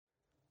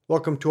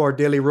Welcome to our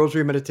daily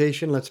rosary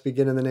meditation. Let's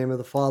begin in the name of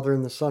the Father,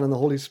 and the Son, and the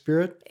Holy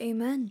Spirit.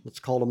 Amen. Let's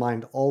call to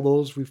mind all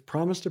those we've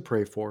promised to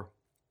pray for.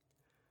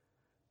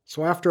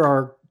 So after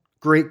our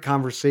great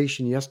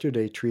conversation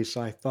yesterday, Teresa,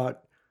 I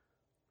thought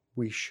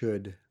we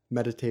should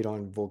meditate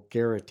on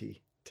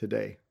vulgarity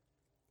today.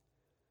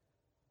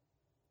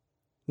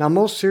 Now,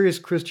 most serious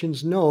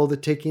Christians know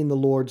that taking the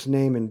Lord's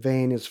name in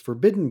vain is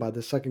forbidden by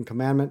the second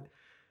commandment,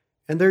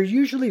 and they're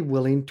usually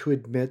willing to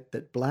admit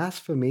that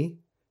blasphemy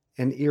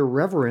and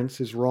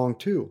irreverence is wrong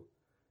too.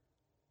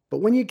 But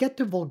when you get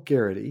to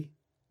vulgarity,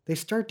 they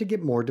start to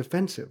get more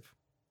defensive.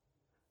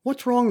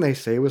 What's wrong, they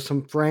say, with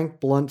some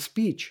frank, blunt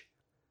speech?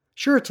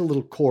 Sure, it's a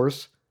little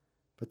coarse,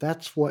 but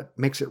that's what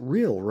makes it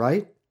real,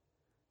 right?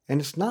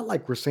 And it's not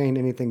like we're saying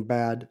anything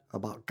bad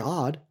about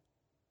God,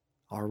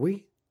 are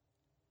we?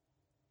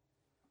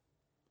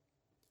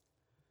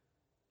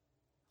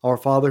 Our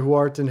Father who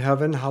art in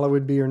heaven,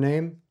 hallowed be your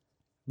name.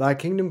 Thy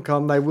kingdom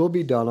come, thy will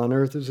be done on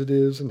earth as it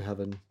is in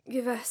heaven.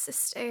 Give us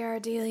this day our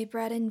daily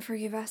bread, and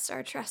forgive us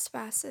our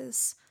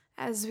trespasses,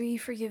 as we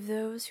forgive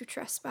those who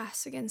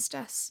trespass against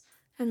us.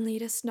 And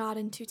lead us not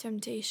into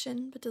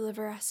temptation, but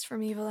deliver us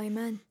from evil.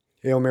 Amen.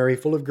 Hail Mary,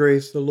 full of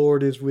grace, the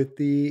Lord is with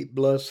thee.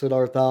 Blessed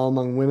art thou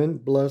among women.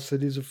 Blessed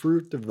is the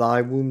fruit of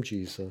thy womb,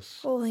 Jesus.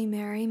 Holy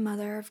Mary,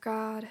 Mother of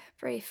God,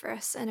 pray for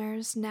us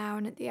sinners, now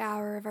and at the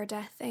hour of our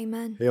death.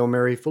 Amen. Hail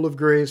Mary, full of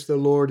grace, the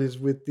Lord is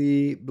with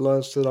thee.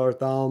 Blessed art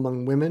thou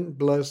among women.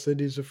 Blessed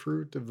is the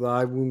fruit of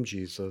thy womb,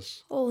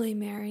 Jesus. Holy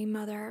Mary,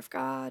 Mother of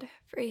God,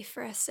 pray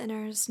for us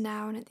sinners,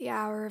 now and at the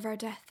hour of our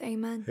death.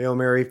 Amen. Hail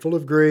Mary, full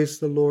of grace,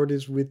 the Lord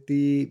is with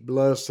thee.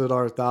 Blessed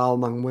art thou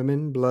among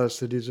women.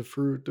 Blessed is the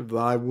fruit of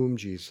thy womb,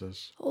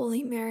 Jesus.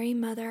 Holy Mary,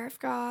 Mother of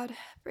God,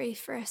 pray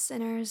for us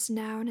sinners,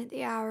 now and at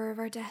the hour of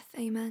our death.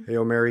 Amen.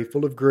 Hail Mary,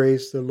 full of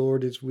grace, the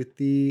Lord is with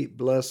thee.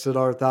 Blessed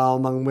art thou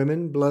among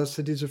women.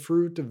 Blessed is the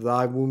fruit of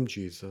thy womb,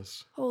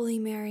 Jesus. Holy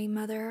Mary,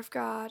 Mother of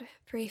God,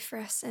 pray for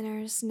us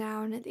sinners,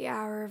 now and at the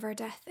hour of our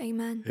death.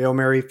 Amen. Hail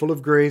Mary, full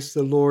of grace,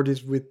 the Lord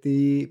is with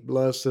thee.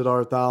 Blessed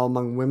art thou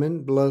among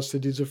women.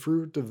 Blessed is the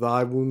fruit of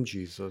thy womb,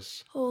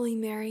 Jesus. Holy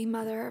Mary,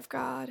 Mother of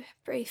God,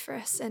 pray for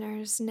us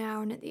sinners,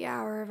 now and at the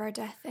hour of our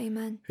death.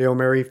 Amen. Hail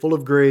Mary, full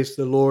of grace,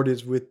 the Lord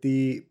is with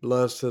thee.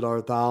 Blessed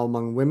art thou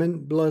among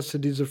women.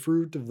 Blessed is the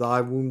fruit of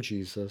thy womb,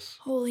 Jesus.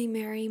 Holy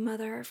Mary,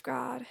 Mother of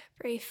God,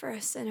 pray for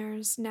us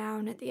sinners, now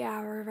and at the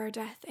hour of our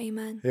death.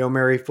 Amen. Hail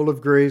Mary, full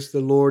of grace,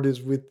 the Lord is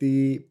with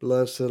thee.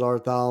 Blessed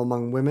art thou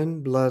among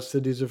women.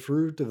 Blessed is the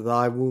fruit of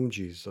thy womb,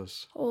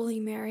 Jesus. Holy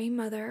Mary,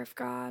 Mother of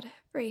God,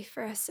 pray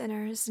for us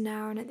sinners,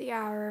 now and at the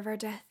hour of our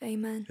death.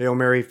 Amen. Hail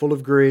Mary, full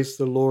of grace,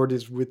 the Lord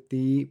is with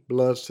thee.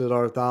 Blessed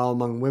art thou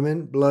among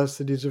women.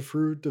 Blessed is the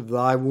fruit of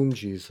thy womb,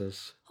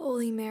 Jesus.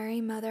 Holy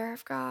Mary, Mother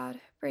of God,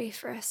 pray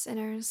for us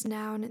sinners,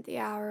 now and at the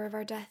hour of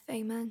our death.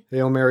 Amen.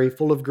 Hail Mary,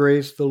 full of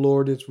grace, the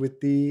Lord is with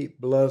thee.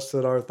 Blessed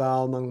art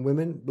thou among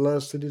women.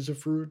 Blessed is the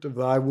fruit of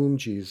thy womb,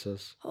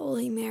 Jesus.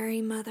 Holy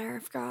Mary, Mother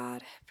of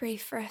God, pray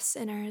for us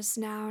sinners,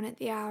 now and at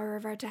the hour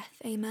of our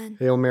death. Amen.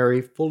 Hail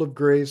Mary, full of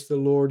grace, the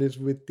Lord is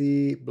with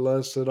thee.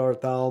 Blessed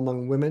art thou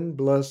among women.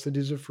 Blessed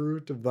is the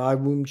fruit of thy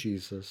womb,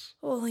 Jesus.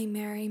 Holy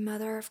Mary,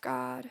 Mother of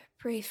God,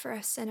 pray for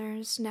us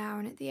sinners, now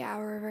and at the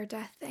hour of our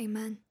death.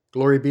 Amen.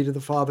 Glory be to the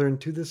Father,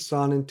 and to the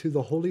Son, and to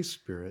the Holy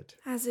Spirit.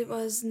 As it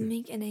was in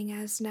the beginning,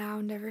 as now,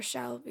 and ever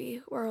shall be,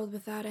 world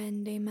without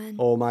end. Amen.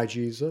 O my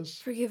Jesus,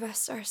 Forgive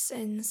us our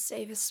sins,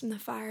 save us from the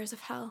fires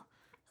of hell.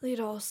 Lead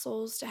all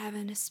souls to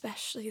heaven,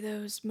 especially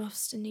those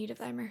most in need of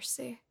thy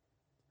mercy.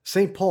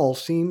 St. Paul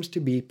seems to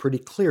be pretty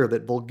clear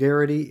that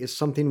vulgarity is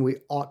something we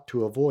ought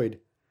to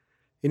avoid.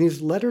 In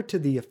his letter to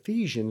the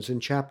Ephesians in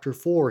chapter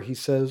 4, he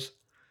says,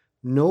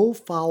 "No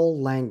foul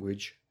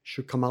language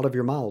should come out of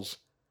your mouths,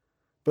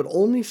 but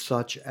only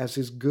such as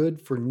is good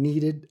for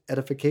needed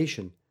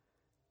edification,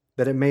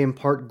 that it may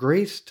impart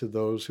grace to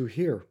those who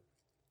hear."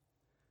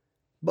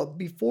 But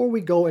before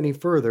we go any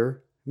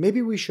further,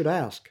 maybe we should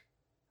ask,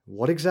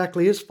 what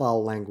exactly is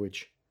foul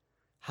language?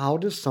 How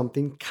does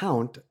something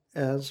count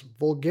as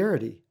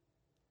vulgarity?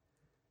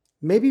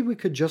 Maybe we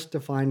could just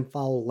define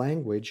foul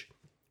language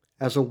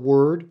as a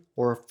word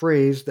or a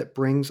phrase that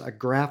brings a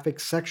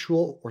graphic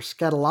sexual or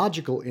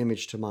scatological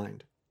image to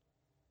mind.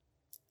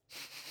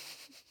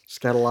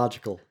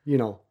 Scatological,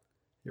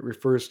 it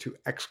refers to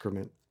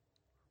excrement.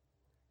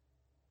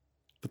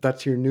 But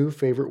that's your new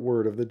favorite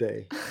word of the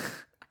day.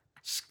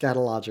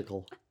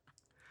 Scatological.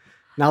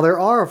 Now, there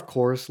are, of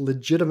course,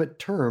 legitimate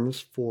terms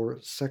for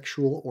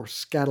sexual or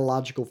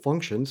scatological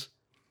functions,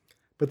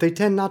 but they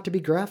tend not to be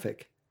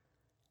graphic.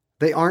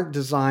 They aren't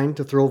designed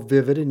to throw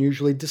vivid and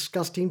usually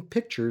disgusting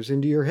pictures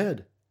into your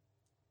head.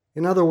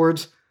 In other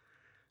words,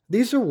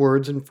 these are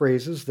words and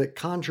phrases that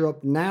conjure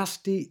up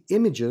nasty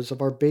images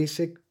of our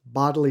basic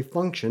bodily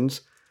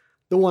functions,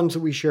 the ones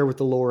that we share with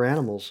the lower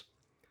animals,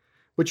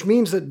 which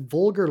means that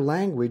vulgar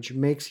language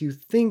makes you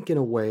think in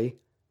a way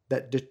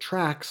that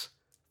detracts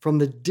from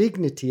the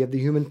dignity of the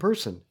human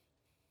person.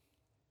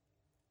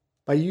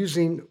 By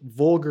using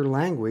vulgar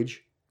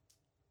language,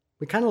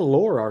 we kind of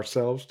lower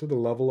ourselves to the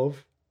level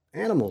of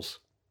animals.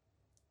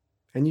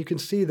 And you can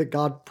see that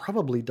God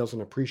probably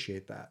doesn't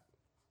appreciate that.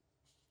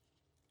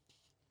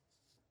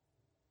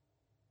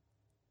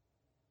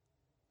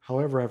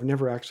 However, I've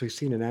never actually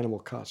seen an animal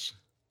cuss.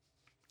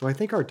 Though I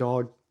think our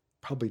dog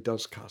probably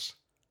does cuss.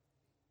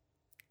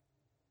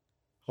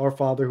 Our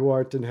Father who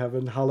art in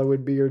heaven,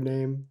 hallowed be your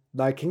name.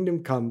 Thy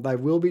kingdom come, thy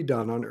will be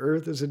done on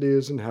earth as it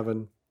is in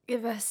heaven.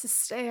 Give us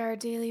this day our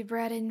daily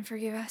bread, and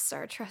forgive us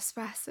our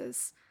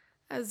trespasses,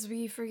 as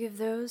we forgive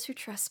those who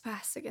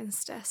trespass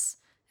against us.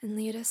 And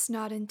lead us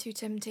not into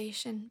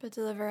temptation, but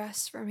deliver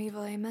us from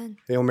evil. Amen.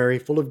 Hail Mary,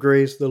 full of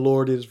grace, the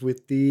Lord is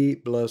with thee.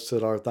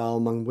 Blessed art thou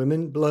among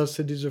women.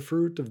 Blessed is the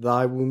fruit of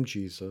thy womb,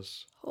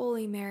 Jesus.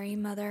 Holy Mary,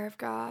 Mother of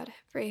God,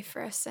 pray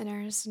for us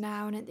sinners,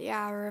 now and at the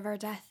hour of our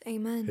death.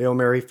 Amen. Hail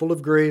Mary, full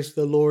of grace,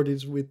 the Lord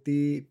is with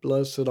thee.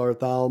 Blessed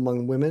art thou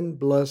among women.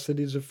 Blessed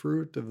is the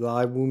fruit of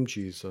thy womb,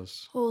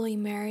 Jesus. Holy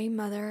Mary,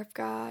 Mother of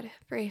God,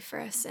 pray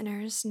for us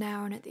sinners,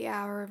 now and at the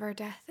hour of our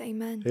death.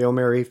 Amen. Hail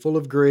Mary, full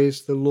of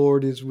grace, the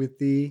Lord is with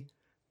thee.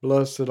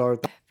 Blessed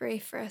art thou. Pray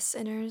for us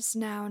sinners,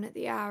 now and at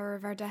the hour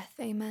of our death.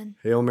 Amen.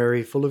 Hail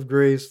Mary, full of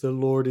grace, the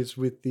Lord is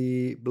with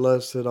thee.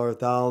 Blessed art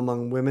thou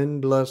among women.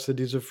 Blessed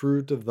is the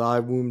fruit of thy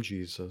womb,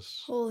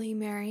 Jesus. Holy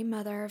Mary,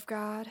 Mother of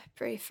God,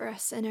 pray for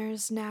us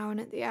sinners, now and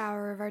at the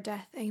hour of our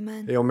death.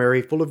 Amen. Hail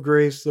Mary, full of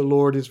grace, the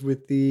Lord is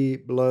with thee.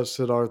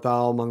 Blessed art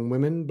thou among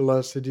women.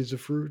 Blessed is the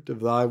fruit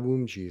of thy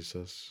womb,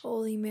 Jesus.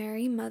 Holy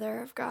Mary,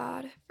 Mother of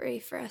God, pray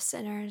for us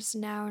sinners,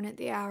 now and at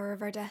the hour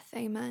of our death.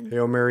 Amen.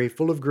 Hail Mary,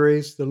 full of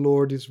grace, the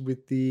Lord is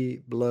with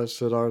thee.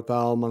 Blessed art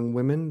thou among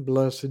women.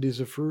 Blessed is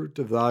the fruit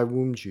of thy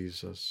womb,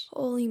 Jesus.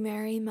 Holy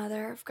Mary,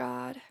 Mother of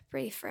God,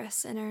 pray for us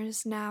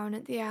sinners, now and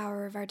at the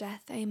hour of our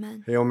death.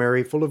 Amen. Hail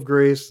Mary, full of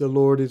grace, the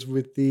Lord is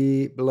with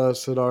thee.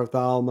 Blessed art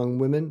thou among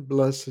women.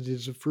 Blessed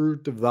is the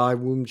fruit of thy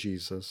womb,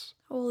 Jesus.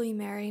 Holy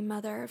Mary,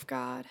 Mother of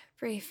God,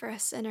 pray for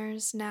us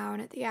sinners, now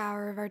and at the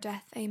hour of our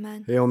death.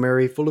 Amen. Hail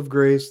Mary, full of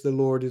grace, the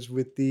Lord is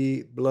with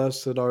thee.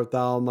 Blessed art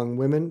thou among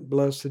women.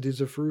 Blessed is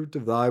the fruit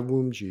of thy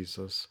womb,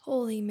 Jesus.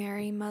 Holy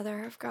Mary,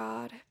 Mother of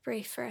God,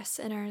 pray for us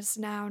sinners,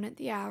 now and at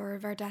the hour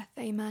of our death.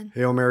 Amen.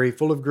 Hail Mary,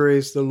 full of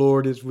grace, the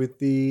Lord is with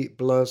thee.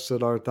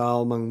 Blessed art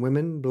thou among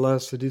women.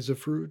 Blessed is the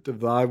fruit of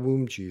thy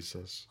womb,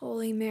 Jesus.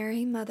 Holy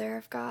Mary, Mother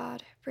of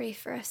God, pray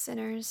for us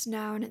sinners,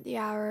 now and at the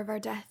hour of our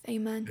death.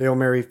 Amen. Hail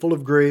Mary, full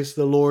of grace,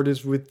 the Lord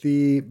is with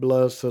thee.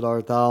 Blessed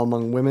art thou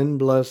among women.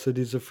 Blessed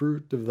is the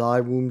fruit of thy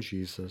womb,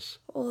 Jesus.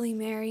 Holy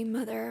Mary,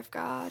 Mother of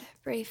God,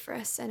 pray for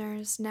us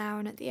sinners, now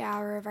and at the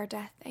hour of our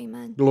death.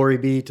 Amen. Glory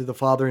be to the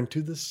Father, and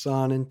to the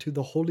Son, and to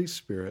the Holy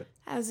Spirit.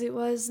 As it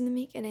was in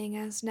the beginning,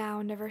 as now,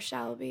 and ever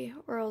shall be,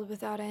 world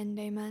without end.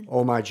 Amen.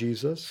 O my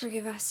Jesus,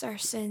 Forgive us our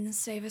sins,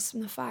 save us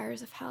from the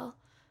fires of hell.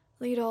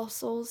 Lead all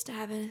souls to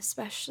heaven,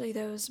 especially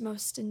those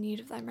most in need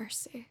of thy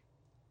mercy.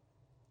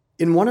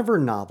 in one of her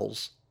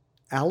novels,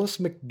 Alice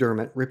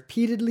McDermott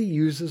repeatedly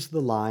uses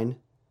the line,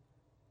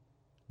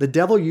 "The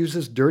devil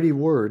uses dirty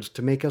words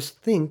to make us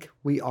think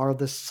we are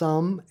the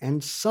sum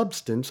and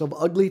substance of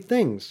ugly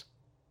things."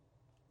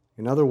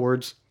 In other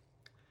words,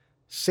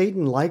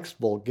 Satan likes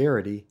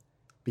vulgarity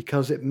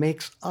because it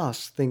makes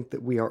us think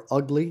that we are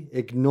ugly,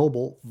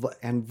 ignoble,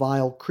 and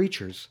vile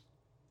creatures.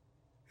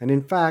 And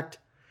in fact,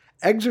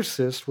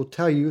 exorcists will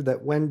tell you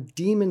that when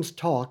demons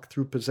talk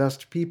through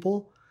possessed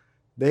people,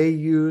 they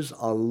use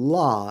a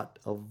lot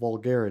of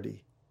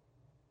vulgarity.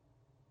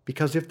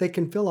 Because if they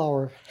can fill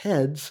our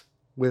heads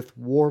with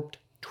warped,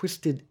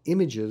 twisted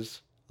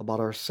images about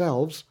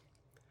ourselves,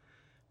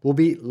 we'll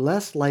be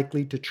less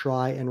likely to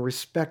try and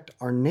respect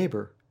our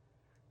neighbor,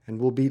 and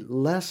we'll be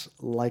less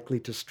likely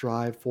to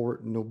strive for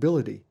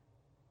nobility,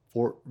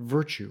 for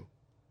virtue,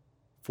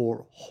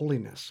 for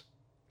holiness.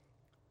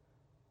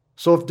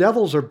 So if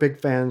devils are big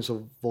fans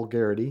of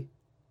vulgarity,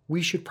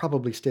 we should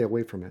probably stay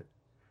away from it.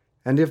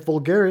 And if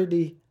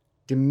vulgarity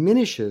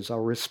diminishes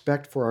our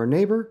respect for our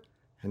neighbor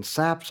and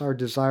saps our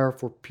desire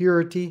for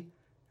purity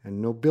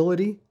and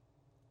nobility,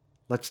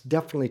 let's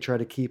definitely try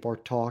to keep our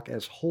talk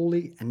as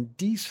holy and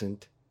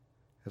decent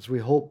as we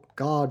hope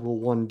God will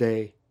one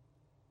day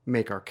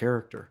make our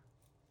character.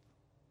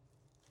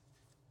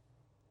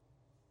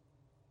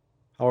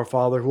 Our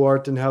Father who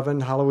art in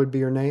heaven, hallowed be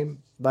your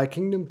name. Thy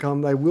kingdom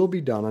come, thy will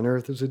be done on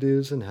earth as it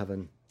is in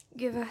heaven.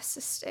 Give us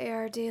this day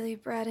our daily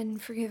bread,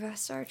 and forgive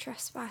us our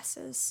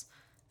trespasses,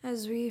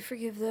 as we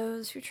forgive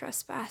those who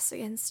trespass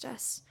against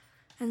us.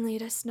 And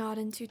lead us not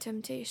into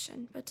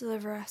temptation, but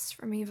deliver us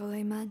from evil.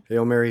 Amen.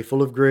 Hail Mary,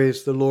 full of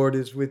grace, the Lord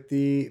is with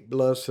thee.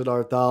 Blessed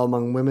art thou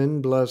among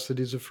women. Blessed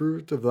is the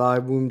fruit of thy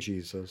womb,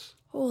 Jesus.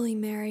 Holy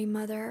Mary,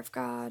 Mother of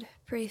God,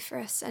 pray for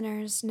us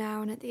sinners,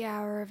 now and at the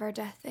hour of our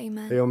death.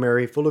 Amen. Hail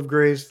Mary, full of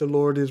grace, the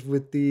Lord is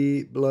with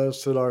thee.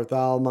 Blessed art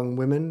thou among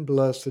women.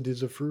 Blessed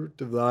is the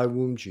fruit of thy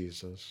womb,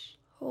 Jesus.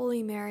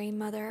 Holy Mary,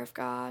 Mother of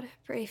God,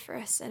 pray for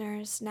us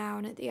sinners, now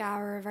and at the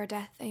hour of our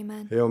death.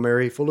 Amen. Hail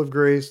Mary, full of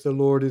grace, the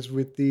Lord is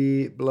with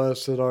thee.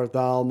 Blessed art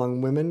thou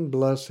among women.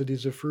 Blessed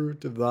is the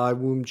fruit of thy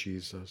womb,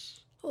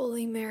 Jesus. Holy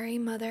Holy Mary,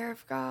 Mother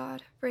of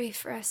God, pray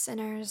for us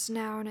sinners,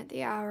 now and at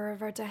the hour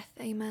of our death.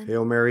 Amen.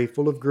 Hail Mary,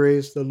 full of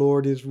grace, the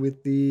Lord is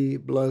with thee.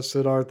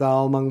 Blessed art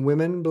thou among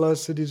women,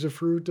 blessed is the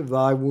fruit of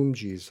thy womb,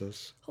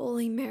 Jesus.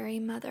 Holy Mary,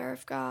 Mother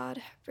of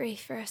God, pray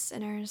for us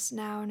sinners,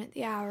 now and at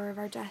the hour of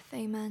our death.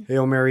 Amen.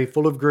 Hail Mary,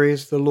 full of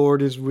grace, the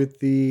Lord is with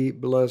thee.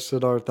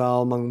 Blessed art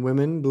thou among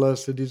women,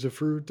 blessed is the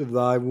fruit of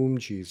thy womb,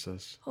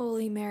 Jesus.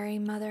 Holy Mary,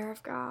 Mother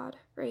of God,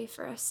 pray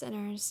for us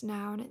sinners,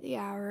 now and at the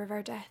hour of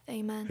our death.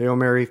 Amen. Hail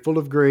Mary, full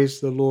of grace,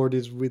 the Lord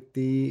is with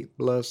thee.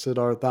 Blessed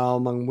art thou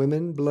among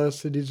women,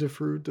 blessed is the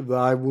fruit of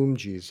thy womb,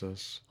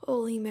 Jesus.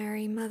 Holy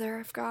Mary, Mother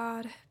of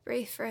God,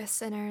 pray for us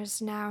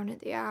sinners, now and at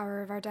the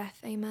hour of our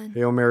death. Amen.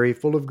 Hail Mary,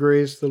 full of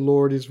grace, the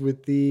Lord is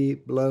with thee.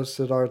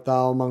 Blessed art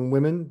thou among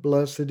women,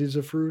 blessed is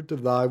the fruit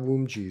of thy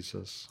womb,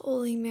 Jesus.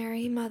 Holy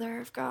Mary, Mother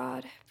of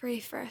God, pray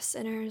for us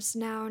sinners,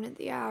 now and at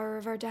the hour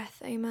of our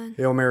death. Amen.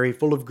 Hail Mary,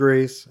 full of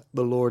grace,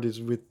 the Lord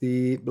is with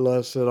thee.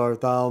 Blessed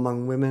art thou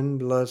among women,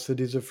 blessed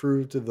is the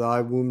fruit of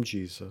thy womb,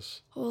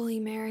 Jesus. Holy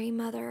Mary,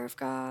 Mother of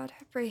God,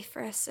 pray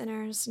for us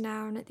sinners,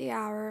 now and at the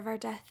hour of our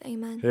death.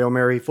 Amen. Hail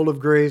Mary, full of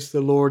grace,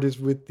 the Lord is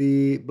with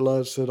thee.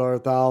 Blessed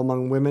art thou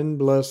among women,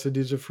 blessed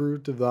is the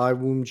fruit of thy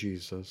womb,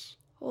 Jesus.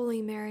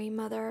 Holy Mary,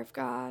 Mother of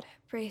God,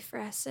 pray for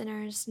us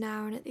sinners,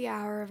 now and at the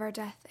hour of our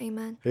death.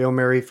 Amen. Hail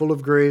Mary, full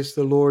of grace,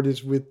 the Lord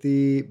is with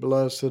thee.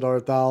 Blessed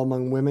art thou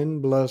among women,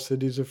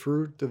 blessed is the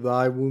fruit of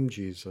thy womb,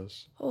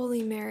 Jesus.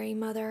 Holy Mary,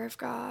 Mother of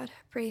God,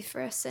 pray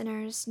for us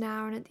sinners,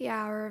 now and at the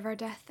hour of our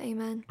death.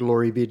 Amen.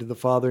 Glory be to the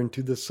Father, and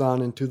to the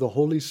Son, and to the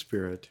Holy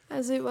Spirit.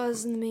 As it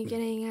was in the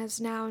beginning, as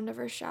now, and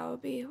ever shall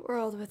be,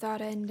 world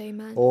without end.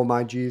 Amen. O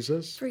my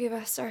Jesus, forgive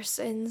us our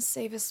sins,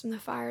 save us from the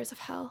fires of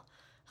hell.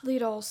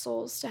 Lead all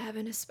souls to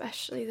heaven,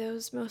 especially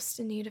those most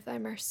in need of thy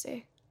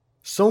mercy.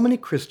 so many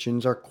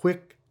Christians are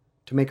quick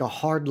to make a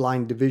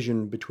hard-line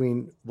division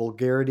between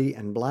vulgarity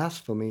and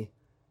blasphemy,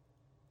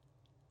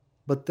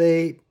 but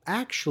they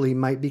actually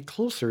might be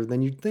closer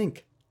than you'd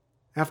think.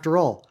 After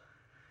all,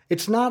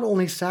 it's not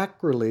only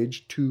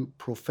sacrilege to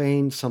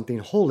profane something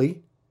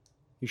holy,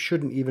 you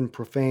shouldn't even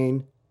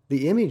profane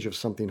the image of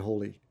something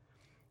holy.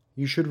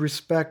 You should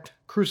respect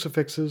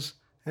crucifixes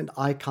and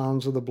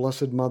icons of the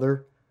Blessed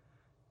Mother.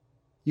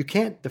 You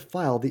can't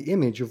defile the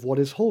image of what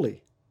is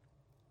holy.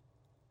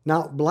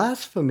 Now,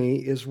 blasphemy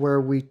is where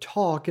we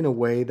talk in a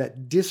way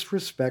that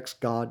disrespects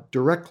God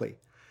directly,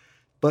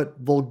 but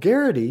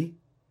vulgarity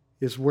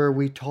is where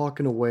we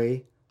talk in a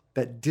way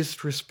that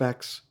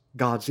disrespects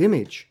God's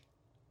image.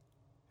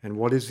 And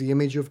what is the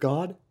image of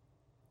God?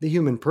 The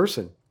human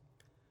person.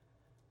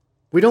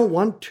 We don't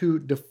want to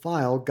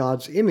defile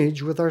God's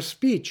image with our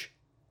speech,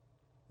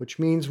 which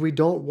means we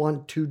don't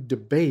want to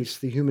debase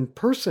the human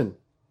person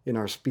in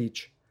our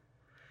speech.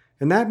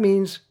 And that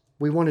means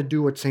we want to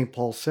do what St.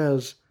 Paul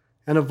says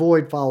and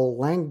avoid foul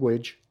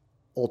language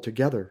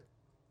altogether.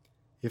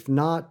 If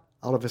not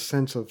out of a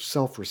sense of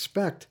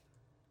self-respect,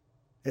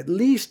 at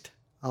least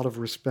out of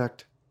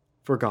respect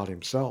for God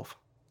himself.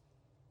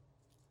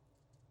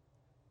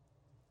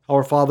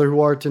 Our Father who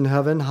art in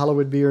heaven,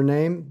 hallowed be your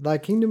name. Thy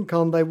kingdom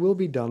come, thy will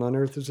be done on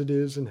earth as it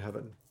is in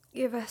heaven.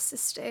 Give us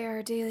this day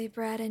our daily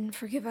bread, and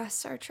forgive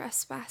us our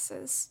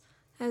trespasses,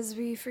 as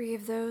we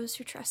forgive those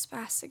who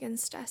trespass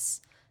against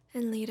us.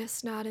 And lead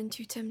us not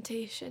into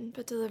temptation,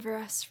 but deliver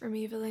us from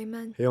evil.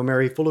 Amen. Hail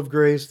Mary, full of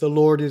grace, the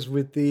Lord is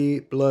with thee.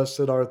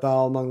 Blessed art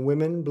thou among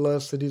women,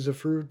 blessed is the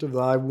fruit of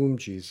thy womb,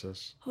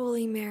 Jesus.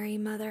 Holy Mary,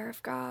 Mother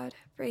of God,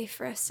 pray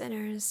for us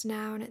sinners,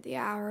 now and at the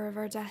hour of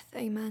our death.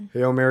 Amen.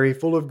 Hail Mary,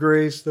 full of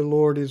grace, the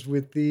Lord is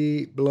with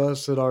thee.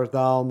 Blessed art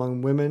thou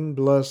among women,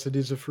 blessed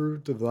is the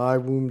fruit of thy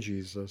womb,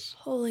 Jesus.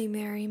 Holy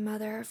Mary,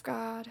 Mother of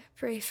God,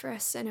 pray for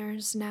us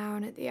sinners, now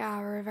and at the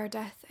hour of our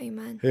death.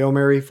 Amen. Hail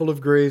Mary, full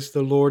of grace,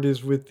 the Lord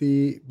is with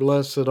thee.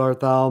 Blessed art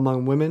thou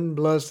among women,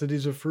 blessed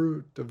is the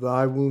fruit of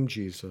thy womb,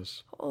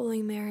 Jesus.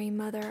 Holy Mary,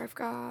 Mother of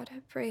God,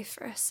 pray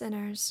for us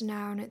sinners,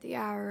 now and at the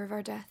hour of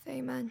our death.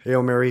 Amen.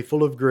 Hail Mary,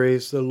 full of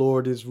grace, the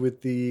Lord is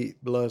with thee.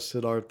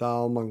 Blessed art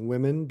thou among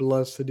women,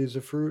 blessed is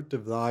the fruit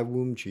of thy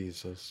womb,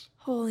 Jesus.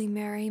 Holy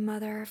Mary,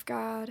 Mother of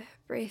God,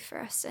 pray for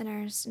us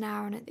sinners,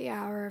 now and at the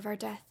hour of our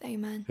death.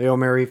 Amen. Hail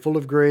Mary, full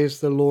of grace,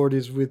 the Lord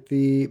is with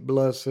thee.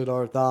 Blessed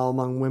art thou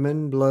among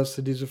women,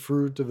 blessed is the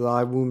fruit of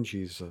thy womb,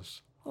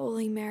 Jesus.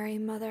 Holy Mary,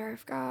 Mother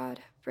of God,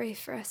 pray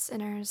for us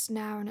sinners,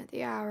 now and at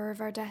the hour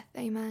of our death.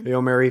 Amen.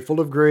 Hail Mary, full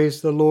of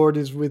grace, the Lord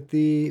is with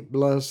thee.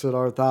 Blessed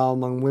art thou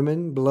among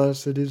women,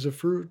 blessed is the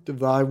fruit of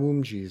thy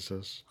womb,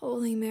 Jesus.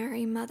 Holy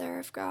Mary, Mother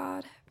of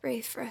God,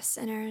 pray for us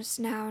sinners,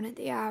 now and at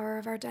the hour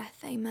of our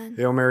death. Amen.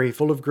 Hail Mary,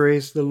 full of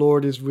grace, the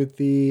Lord is with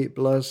thee.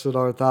 Blessed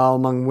art thou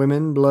among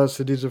women,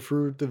 blessed is the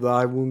fruit of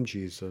thy womb,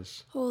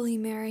 Jesus. Holy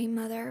Mary,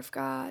 Mother of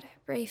God,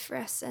 pray for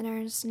us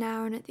sinners,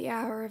 now and at the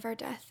hour of our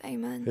death.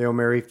 Amen. Hail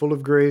Mary, full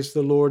of grace,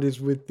 the Lord is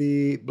with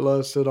thee.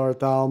 Blessed art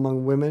thou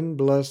among women,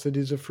 blessed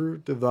is the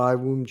fruit of thy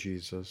womb,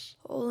 Jesus.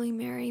 Holy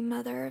Mary,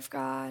 Mother of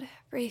God,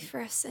 pray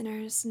for us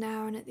sinners,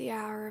 now and at the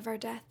hour of our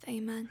death.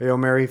 Amen. Hail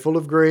Mary, full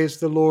of grace,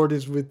 the Lord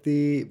is with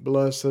thee.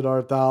 Blessed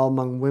art thou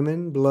among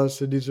women,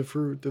 blessed is the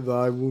fruit of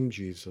thy womb,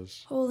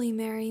 Jesus. Holy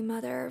Mary,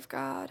 Mother of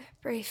God,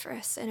 pray for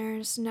us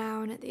sinners,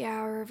 now and at the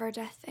hour of our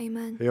death.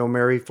 Amen. Hail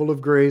Mary, full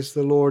of grace,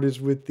 the Lord is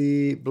with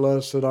thee.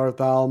 Blessed art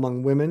thou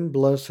among women,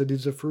 blessed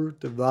is the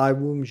fruit of thy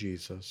womb,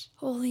 Jesus.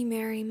 Holy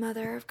Mary,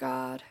 Mother of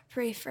God,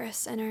 pray for us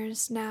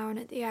sinners, now and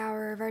at the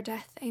hour of our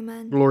death.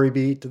 Amen. Glory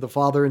be to the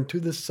Father, and to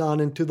the Son,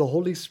 and to the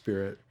Holy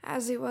Spirit.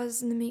 As it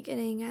was in the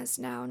beginning, as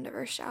now, and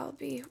ever shall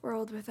be,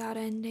 world without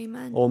end.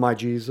 Amen. O my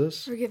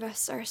Jesus, Forgive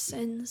us our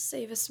sins,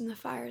 save us from the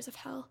fires of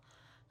hell.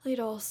 Lead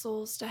all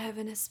souls to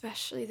heaven,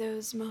 especially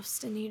those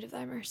most in need of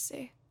thy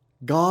mercy.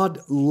 God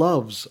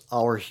loves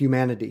our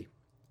humanity.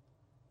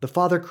 The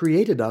Father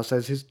created us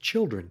as his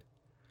children.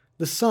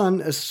 The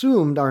Son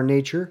assumed our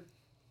nature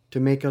to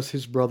make us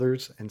his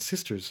brothers and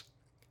sisters.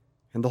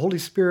 And the Holy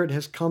Spirit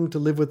has come to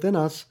live within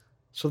us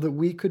so that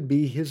we could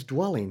be his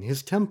dwelling,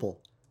 his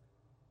temple.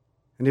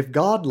 And if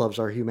God loves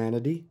our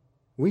humanity,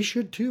 we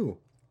should too.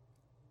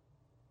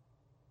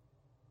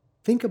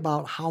 Think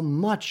about how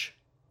much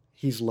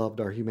he's loved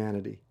our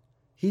humanity.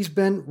 He's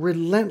been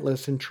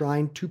relentless in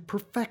trying to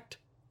perfect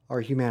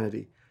our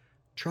humanity,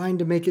 trying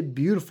to make it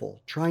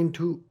beautiful, trying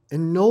to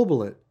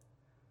ennoble it.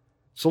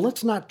 So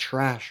let's not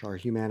trash our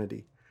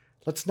humanity.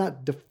 Let's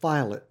not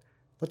defile it.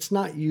 Let's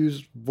not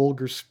use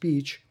vulgar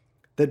speech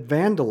that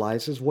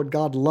vandalizes what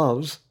God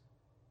loves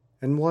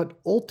and what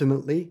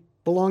ultimately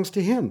belongs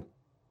to him.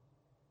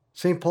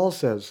 St. Paul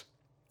says,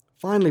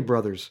 "Finally,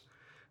 brothers,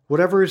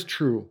 whatever is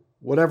true,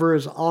 whatever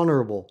is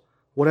honorable,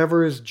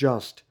 whatever is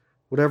just,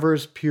 whatever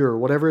is pure,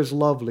 whatever is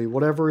lovely,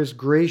 whatever is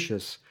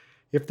gracious,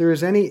 if there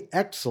is any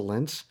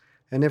excellence,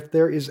 and if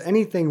there is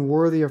anything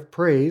worthy of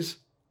praise,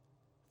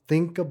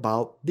 think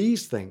about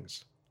these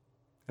things."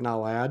 And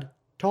I'll add,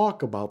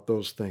 talk about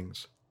those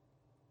things.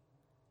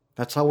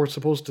 That's how we're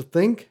supposed to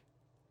think,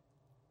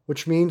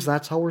 which means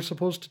that's how we're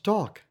supposed to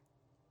talk.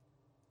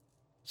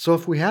 So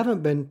if we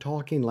haven't been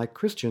talking like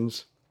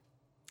Christians,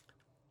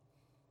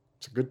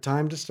 it's a good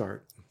time to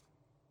start.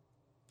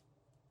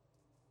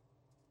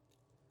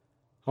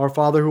 Our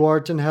Father who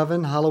art in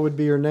heaven, hallowed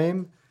be your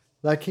name.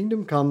 Thy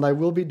kingdom come, thy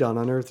will be done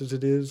on earth as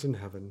it is in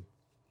heaven.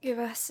 Give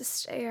us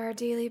this day our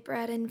daily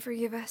bread, and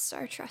forgive us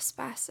our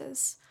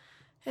trespasses,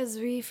 as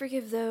we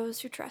forgive those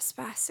who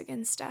trespass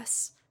against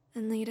us.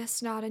 And lead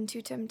us not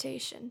into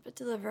temptation, but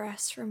deliver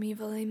us from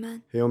evil.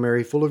 Amen. Hail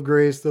Mary, full of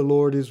grace, the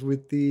Lord is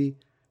with thee.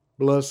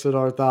 Blessed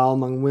art thou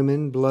among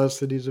women,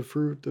 blessed is the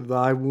fruit of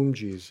thy womb,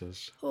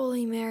 Jesus.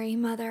 Holy Mary,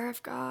 Mother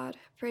of God,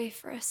 pray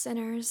for us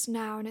sinners,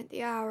 now and at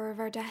the hour of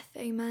our death.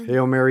 Amen.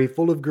 Hail Mary,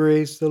 full of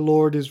grace, the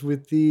Lord is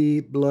with thee.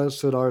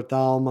 Blessed art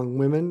thou among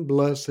women,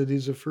 blessed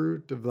is the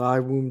fruit of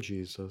thy womb,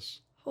 Jesus.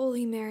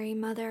 Holy Mary,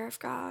 Mother of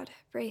God,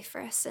 pray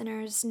for us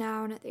sinners,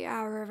 now and at the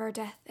hour of our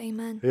death.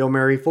 Amen. Hail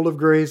Mary, full of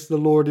grace, the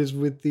Lord is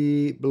with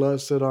thee.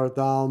 Blessed art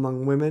thou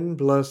among women,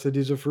 blessed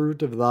is the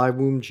fruit of thy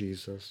womb,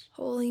 Jesus.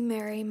 Holy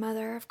Mary,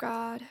 Mother of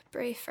God,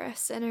 pray for us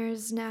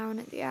sinners, now and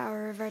at the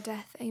hour of our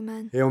death.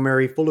 Amen. Hail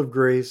Mary, full of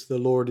grace, the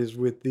Lord is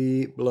with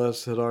thee.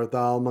 Blessed art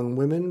thou among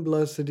women,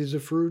 blessed is the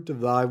fruit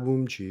of thy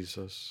womb,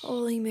 Jesus.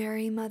 Holy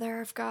Mary,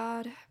 Mother of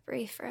God,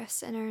 pray for us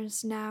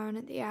sinners, now and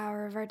at the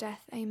hour of our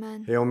death.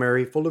 Amen. Hail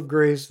Mary, full of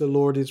grace, the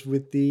Lord is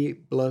with thee.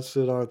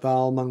 Blessed art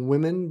thou among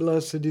women,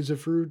 blessed is the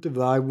fruit of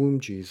thy womb,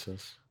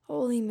 Jesus.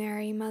 Holy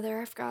Mary,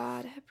 Mother of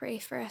God, pray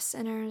for us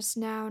sinners,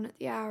 now and at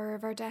the hour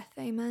of our death.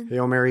 Amen.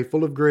 Hail Mary,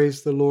 full of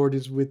grace, the Lord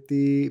is with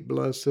thee.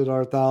 Blessed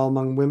art thou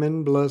among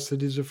women,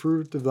 blessed is the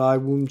fruit of thy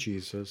womb,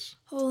 Jesus.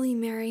 Holy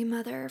Mary,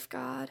 Mother of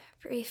God,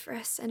 pray for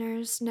us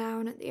sinners, now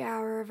and at the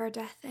hour of our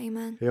death.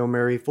 Amen. Hail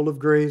Mary, full of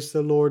grace,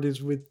 the Lord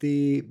is with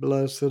thee.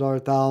 Blessed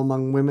art thou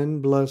among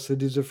women,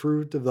 blessed is the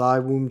fruit of thy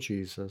womb,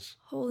 Jesus.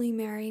 Holy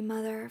Mary,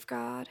 Mother of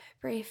God,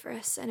 pray for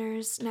us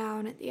sinners, now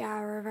and at the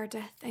hour of our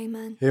death.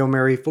 Amen. Hail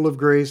Mary, full of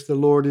grace, the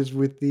Lord is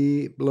with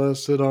thee.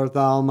 Blessed art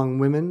thou among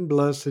women,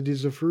 blessed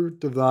is the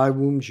fruit of thy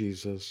womb,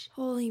 Jesus.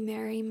 Holy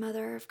Mary,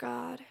 Mother of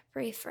God,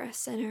 pray for us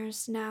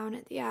sinners, now and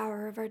at the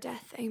hour of our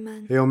death.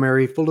 Amen. Hail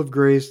Mary, full of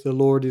grace, the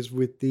Lord is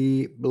with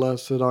thee.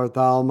 Blessed art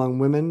thou among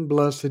women,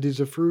 blessed is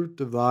the fruit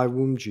of thy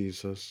womb,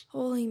 Jesus.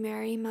 Holy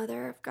Mary,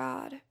 Mother of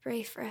God,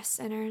 pray for us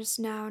sinners,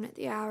 now and at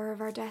the hour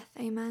of our death.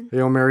 Amen.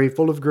 Hail Mary,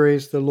 full of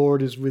grace, the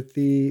Lord is with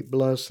thee.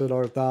 Blessed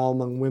art thou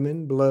among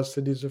women, blessed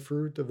is the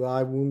fruit of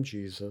thy womb,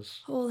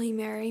 Jesus. Holy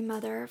Mary,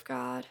 Mother of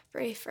God,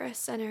 pray for us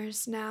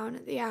sinners, now and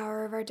at the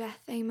hour of our death.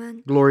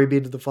 Amen. Glory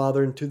be to the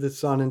Father, and to the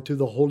Son, and to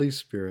the Holy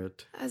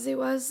Spirit. As it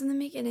was in the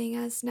beginning,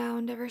 as now,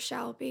 and ever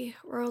shall be,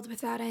 world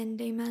without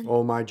end. Amen.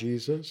 O my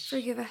Jesus,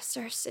 Forgive us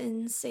our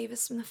sins, save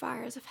us from the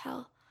fires of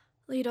hell.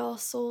 Lead all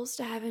souls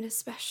to heaven,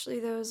 especially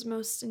those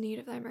most in need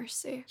of thy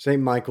mercy.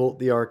 Saint Michael,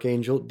 the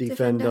Archangel,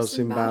 defend us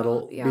in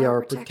battle. Be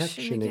our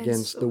protection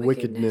against the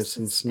wickedness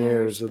and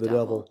snares of the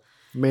devil.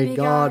 May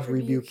God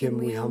rebuke him,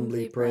 we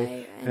humbly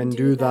pray. And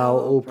do thou,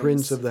 O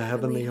Prince of the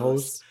heavenly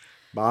host,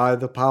 by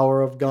the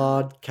power of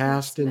God,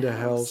 cast into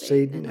hell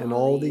Satan and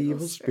all the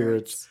evil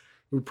spirits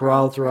who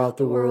prowl throughout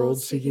the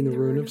world, seeking the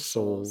ruin of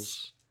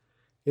souls.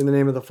 In the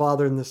name of the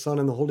Father, and the Son,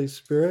 and the Holy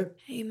Spirit.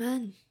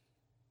 Amen.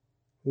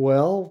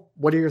 Well,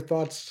 what are your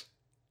thoughts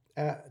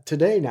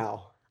today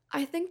now?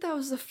 I think that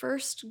was the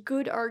first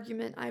good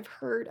argument I've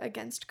heard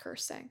against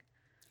cursing.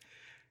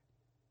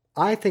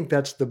 I think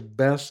that's the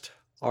best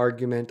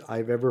argument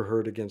I've ever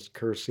heard against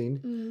cursing.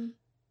 Mm-hmm.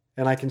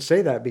 And I can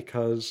say that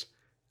because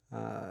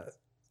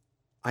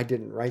I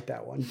didn't write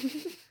that one.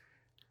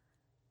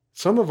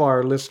 Some of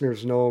our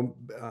listeners know,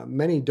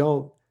 many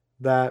don't,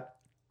 that.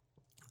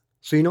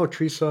 So, you know,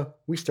 Teresa,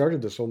 we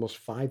started this almost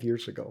 5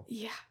 years ago.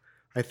 Yeah.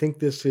 I think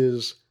this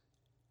is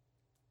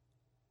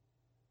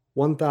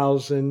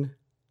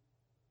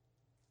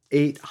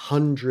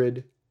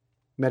 1,800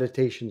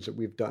 meditations that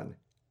we've done.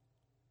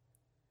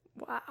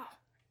 Wow.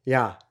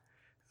 Yeah.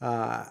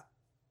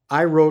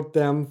 I wrote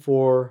them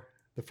for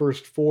the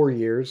first 4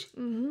 years.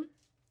 Mm-hmm.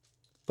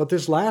 But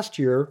this last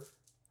year,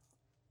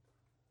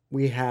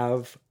 we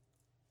have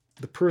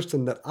the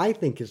person that I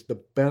think is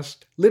the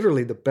best,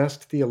 literally the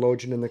best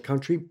theologian in the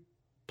country,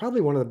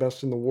 probably one of the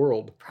best in the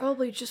world.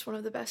 Probably just one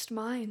of the best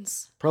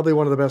minds. Probably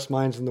one of the best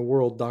minds in the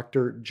world,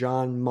 Dr.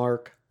 John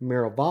Mark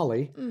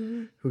Mirabali,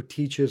 Mm-hmm. who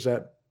teaches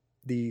at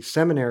the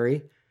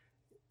seminary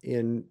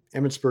in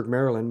Emmitsburg,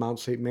 Maryland, Mount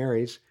St.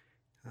 Mary's.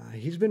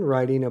 He's been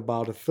writing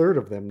about a third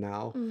of them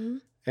now, Mm-hmm.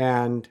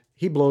 and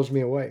he blows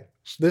me away.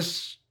 So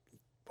this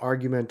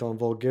argument on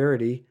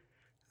vulgarity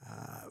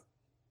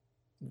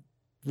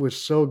was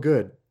so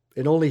good.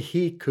 And only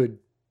he could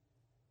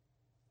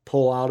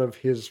pull out of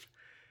his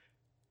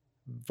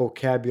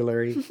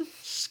vocabulary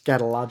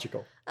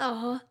scatological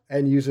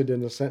and use it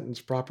in a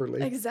sentence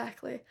properly.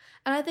 Exactly.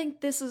 And I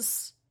think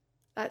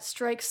that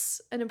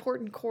strikes an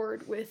important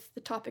chord with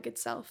the topic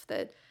itself,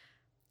 that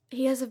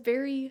he has a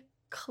very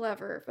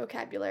clever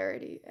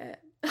vocabulary.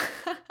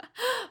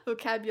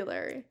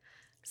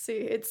 See,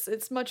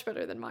 it's much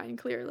better than mine,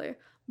 clearly.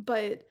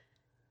 But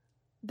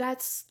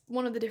that's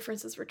one of the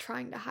differences we're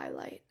trying to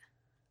highlight.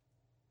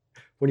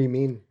 What do you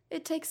mean?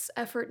 It takes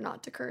effort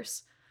not to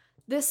curse.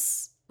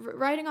 This,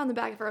 writing on the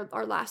back of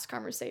our last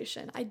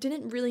conversation, I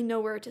didn't really know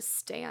where to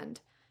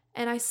stand.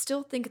 And I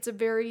still think it's a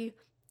very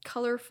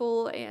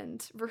colorful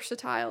and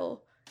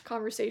versatile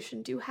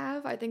conversation to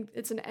have. I think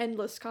it's an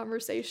endless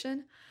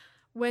conversation.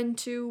 When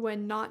to,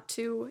 when not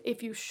to,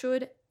 if you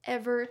should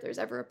ever, if there's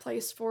ever a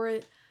place for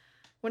it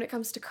when it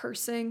comes to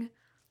cursing.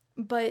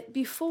 But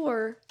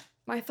before,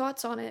 my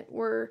thoughts on it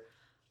were,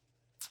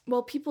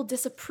 well, people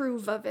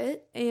disapprove of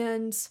it,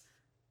 and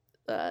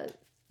the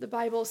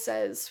Bible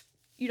says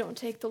you don't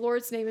take the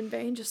Lord's name in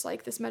vain, just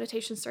like this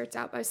meditation starts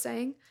out by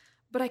saying.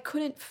 But I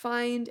couldn't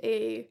find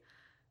a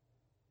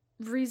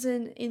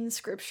reason in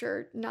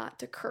Scripture not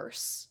to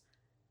curse.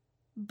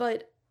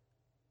 But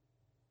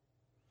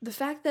the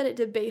fact that it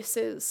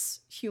debases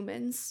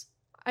humans,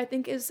 I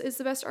think, is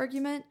the best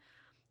argument.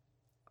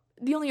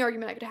 The only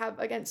argument I could have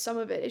against some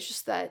of it is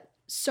just that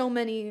so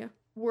many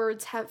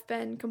words have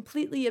been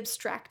completely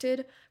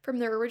abstracted from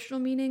their original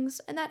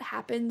meanings, and that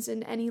happens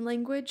in any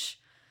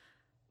language.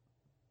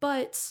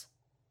 But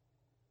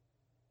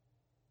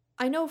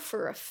I know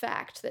for a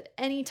fact that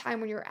any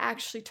time when you're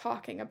actually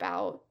talking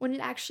about, when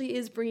it actually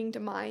is bringing to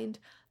mind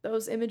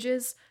those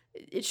images,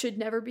 it should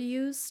never be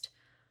used.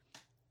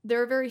 There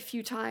are very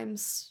few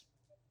times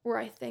where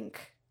I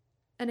think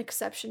an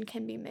exception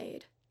can be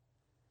made.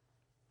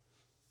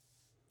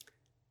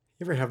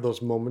 You ever have those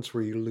moments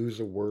where you lose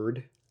a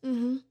word?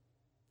 Mm-hmm.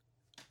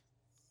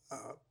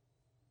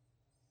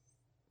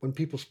 When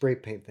people spray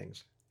paint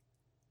things.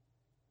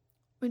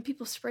 When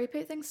people spray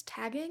paint things,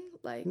 tagging?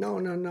 Like No.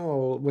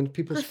 When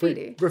people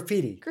graffiti.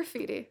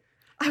 Graffiti.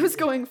 I was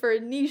going for a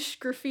niche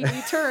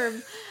graffiti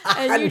term,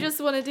 and you just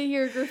wanted to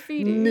hear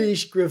graffiti.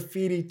 Niche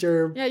graffiti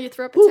term. Yeah, you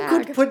throw up a Who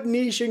tag. could put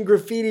niche and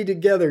graffiti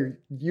together?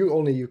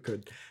 Only you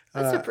could.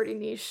 That's a pretty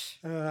niche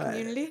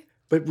community.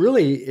 But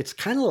really, it's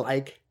kind of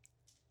like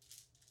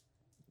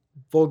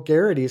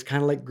vulgarity is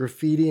kind of like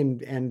graffiti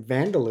and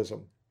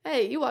vandalism.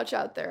 Hey, you watch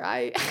out there.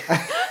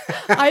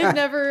 I've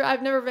never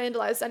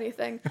vandalized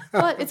anything,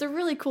 but it's a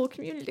really cool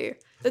community.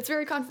 It's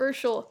very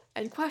controversial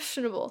and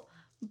questionable,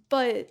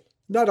 but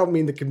No, I don't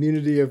mean the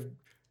community of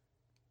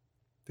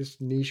this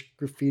niche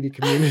graffiti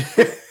community.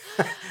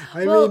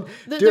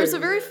 There's a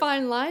very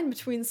fine line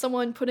between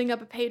someone putting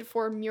up a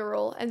paid-for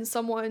mural and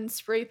someone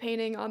spray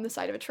painting on the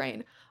side of a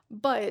train.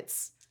 But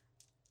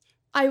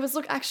I was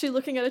actually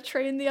looking at a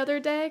train the other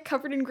day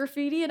covered in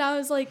graffiti, and I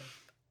was like,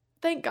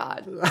 thank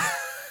God.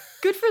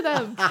 Good for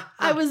them.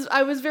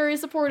 I was very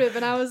supportive,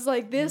 and I was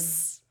like,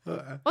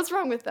 what's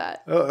wrong with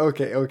that?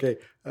 Okay.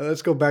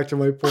 Let's go back to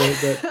my point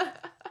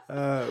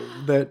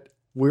that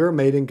we're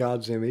made in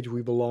God's image.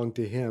 We belong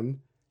to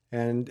Him.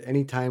 And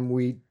anytime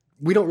we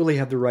don't really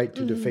have the right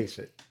to deface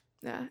it.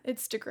 Yeah,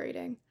 it's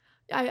degrading.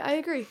 I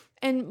agree.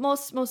 And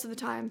most of the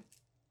time,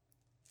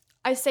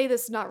 I say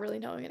this not really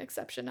knowing an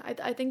exception.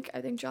 I think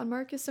John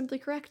Mark is simply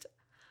correct.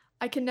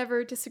 I can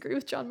never disagree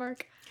with John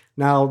Mark.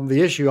 Now,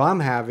 the issue I'm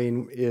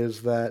having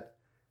is that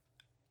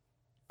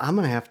I'm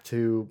going to have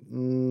to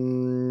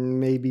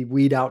maybe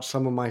weed out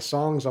some of my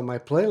songs on my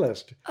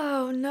playlist.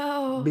 Oh,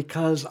 no.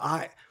 Because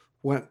I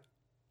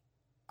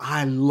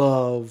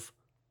love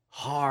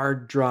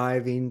hard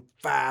driving,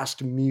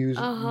 fast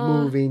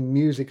moving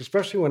music,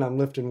 especially when I'm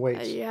lifting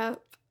weights.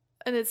 Yep.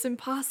 And it's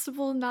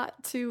impossible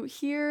not to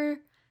hear.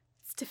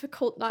 It's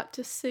difficult not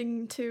to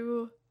sing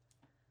to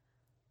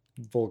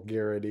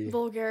Vulgarity.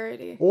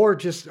 Or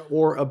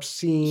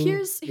obscene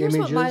here's images,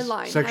 what my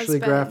line sexually has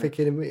been. graphic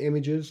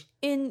images.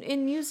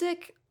 In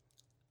music,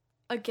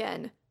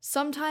 again,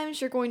 sometimes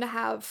you're going to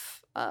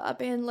have a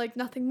band like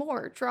Nothing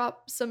More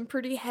drop some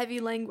pretty heavy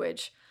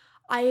language.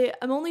 I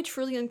am only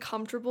truly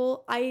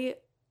uncomfortable. I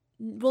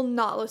will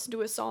not listen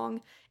to a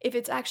song if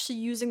it's actually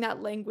using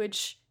that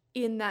language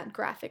in that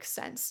graphic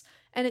sense.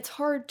 And it's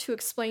hard to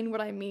explain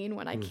what I mean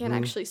when I can't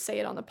actually say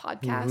it on the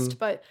podcast,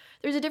 but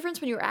there's a difference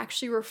when you're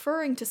actually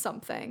referring to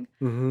something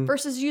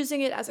versus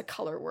using it as a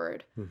color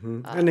word.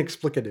 An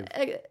explicative.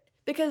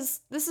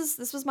 Because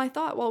this was my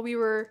thought while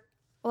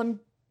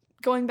I'm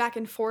going back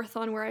and forth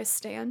on where I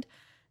stand,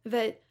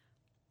 that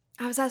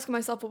I was asking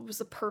myself what was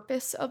the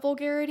purpose of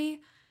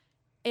vulgarity,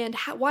 and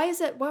why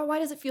does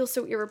it feel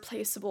so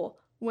irreplaceable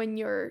when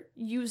you're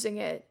using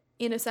it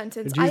in a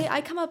sentence?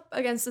 I come up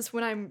against this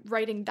when I'm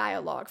writing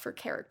dialogue for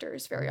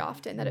characters very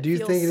often. Do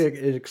you think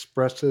it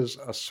expresses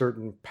a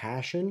certain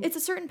passion? It's a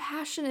certain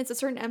passion. It's a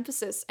certain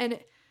emphasis. And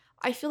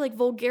I feel like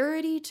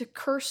vulgarity to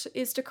curse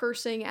is to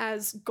cursing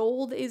as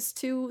gold is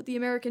to the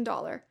American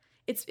dollar.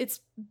 It's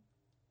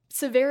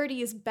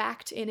severity is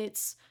backed in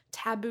its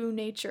taboo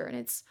nature, and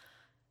it's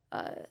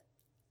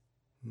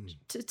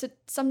to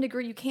some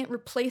degree you can't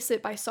replace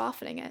it by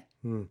softening it.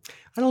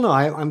 I don't know.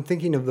 I'm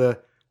thinking of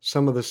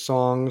some of the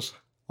songs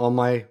on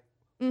my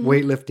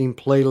weightlifting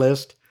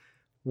playlist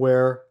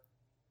where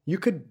you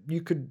could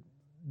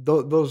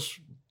those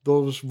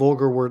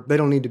vulgar words, they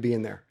don't need to be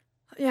in there.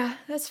 Yeah,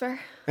 that's fair.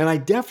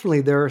 And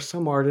there are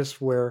some artists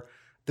where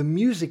the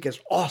music is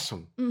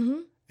awesome.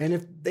 And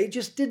if they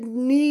just didn't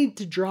need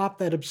to drop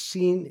that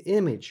obscene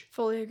image.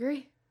 Fully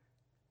agree.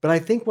 But I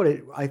think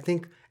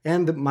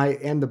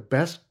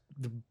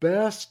the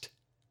best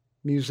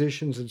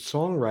musicians and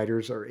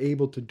songwriters are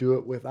able to do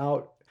it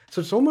without. So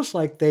it's almost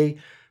like they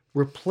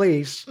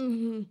replace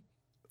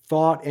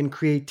thought and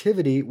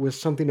creativity with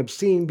something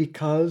obscene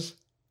because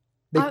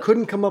they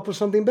couldn't come up with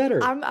something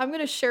better. I'm going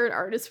to share an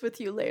artist with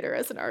you later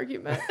as an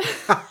argument.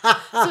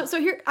 so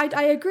here,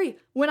 I agree.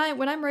 When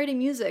I'm writing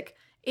music,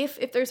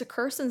 if there's a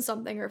curse in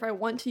something, or if I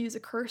want to use a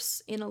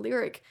curse in a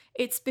lyric,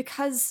 it's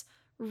because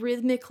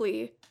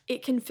rhythmically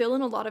it can fill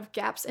in a lot of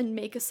gaps and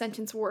make a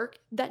sentence work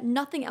that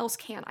nothing else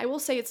can. I will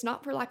say it's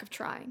not for lack of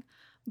trying,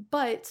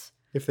 but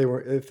if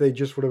they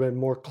just would have been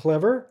more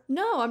clever.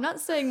 No, I'm not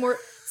saying more.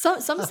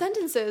 Some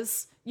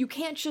sentences you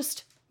can't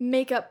just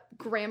make up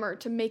grammar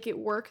to make it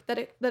work.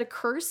 That a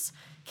curse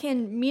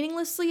can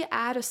meaninglessly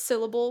add a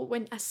syllable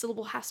when a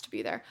syllable has to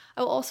be there.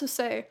 I will also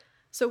say,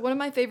 so one of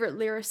my favorite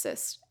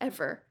lyricists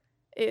ever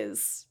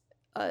is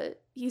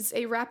he's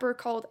a rapper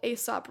called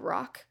Aesop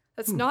Rock.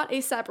 That's not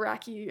A$AP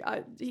Rocky.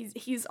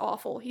 He's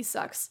awful. He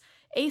sucks.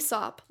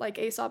 Aesop, like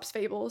Aesop's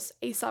Fables,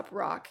 Aesop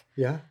Rock.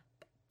 Yeah.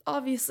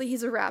 Obviously,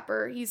 he's a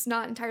rapper. He's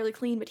not entirely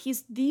clean, but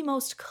he's the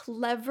most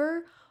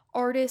clever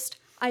artist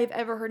I have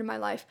ever heard in my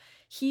life.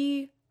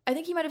 I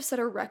think he might have set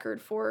a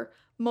record for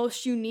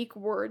most unique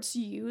words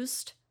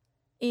used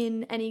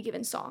in any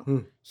given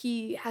song.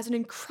 He has an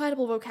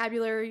incredible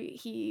vocabulary.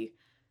 He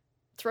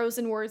throws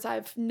in words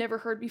I've never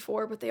heard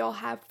before, but they all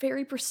have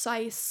very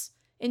precise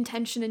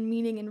intention and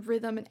meaning and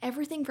rhythm, and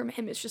everything from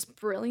him is just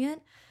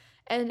brilliant.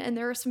 And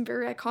there are some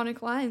very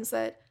iconic lines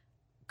that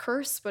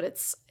curse, but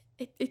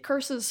it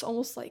curses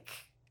almost like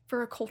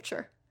for a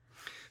culture.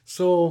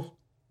 So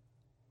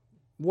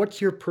what's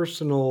your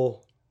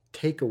personal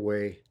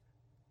takeaway,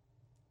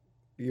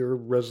 your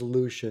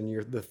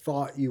resolution, the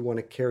thought you want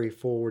to carry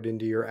forward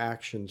into your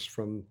actions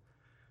from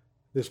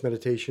this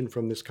meditation,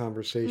 from this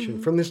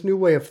conversation, from this new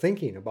way of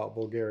thinking about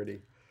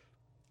vulgarity?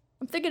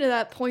 I'm thinking of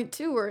that point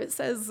too where it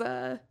says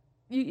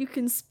you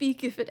can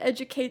speak if it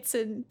educates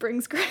and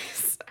brings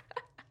grace.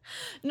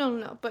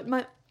 No,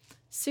 but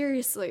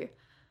seriously,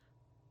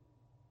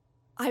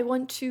 I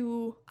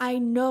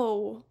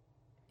know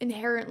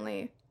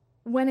inherently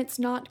when it's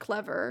not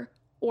clever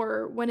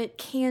or when it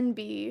can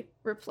be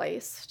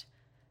replaced,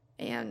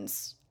 and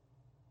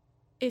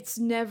it's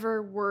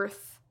never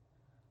worth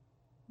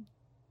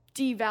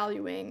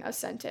devaluing a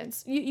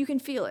sentence. You can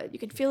feel it. You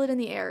can feel it in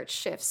the air. It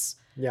shifts.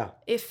 Yeah.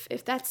 If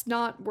that's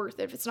not worth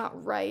it, if it's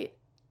not right,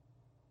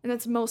 and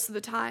that's most of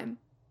the time,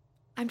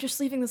 I'm just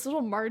leaving this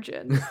little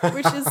margin,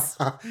 which is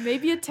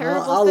maybe a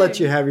terrible thing. I'll let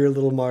you have your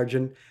little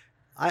margin.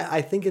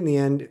 I think in the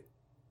end,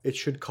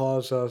 this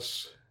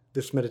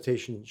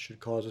meditation should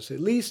cause us at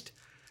least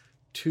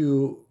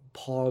to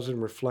pause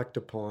and reflect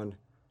upon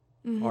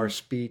our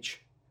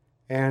speech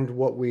and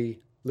what we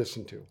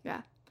listen to.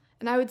 Yeah.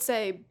 And I would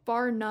say,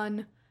 bar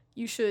none,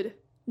 you should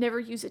never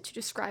use it to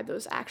describe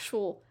those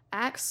actual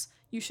acts.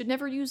 You should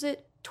never use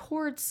it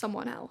towards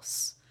someone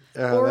else.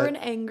 Uh, or that- in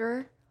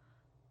anger.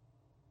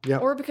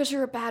 Yep. Or because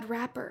you're a bad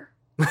rapper.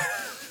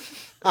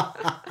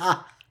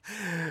 I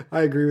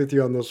agree with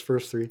you on those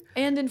first three.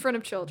 And in front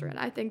of children.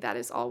 I think that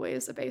is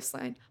always a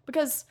baseline.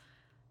 Because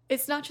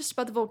it's not just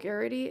about the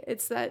vulgarity,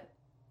 it's that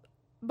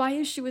my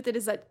issue with it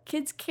is that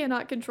kids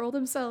cannot control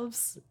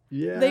themselves.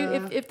 Yeah.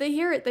 If they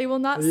hear it, they will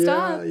not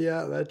stop.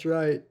 Yeah, that's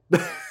right.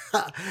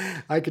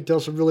 I could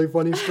tell some really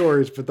funny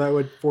stories, but that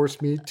would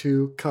force me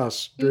to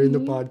cuss during the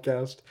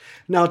podcast.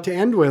 Now, to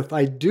end with,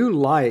 I do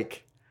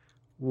like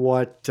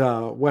what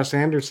Wes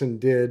Anderson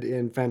did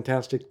in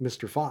Fantastic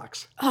Mr.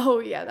 Fox, Oh,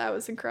 yeah, that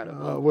was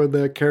incredible. where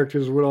the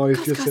characters would always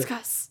Cuss, just cuss, say,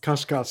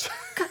 cuss. cuss, cuss.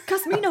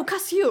 Cuss me, no,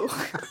 cuss you.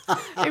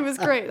 It was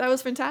great. That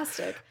was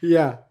fantastic.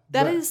 Yeah.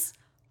 That was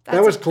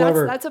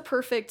clever. That's a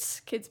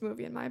perfect kids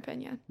movie, in my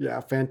opinion.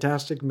 Yeah,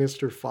 Fantastic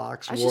Mr.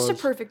 Fox That's was... just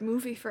a perfect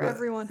movie for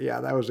everyone.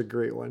 Yeah, that was a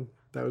great one.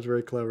 That was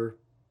very clever.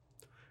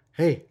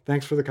 Hey,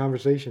 thanks for the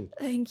conversation.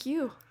 Thank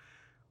you.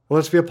 Well,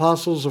 let's be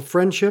apostles of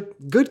friendship,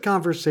 good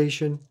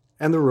conversation,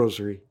 and the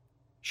rosary.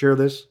 Share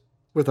this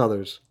with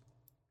others.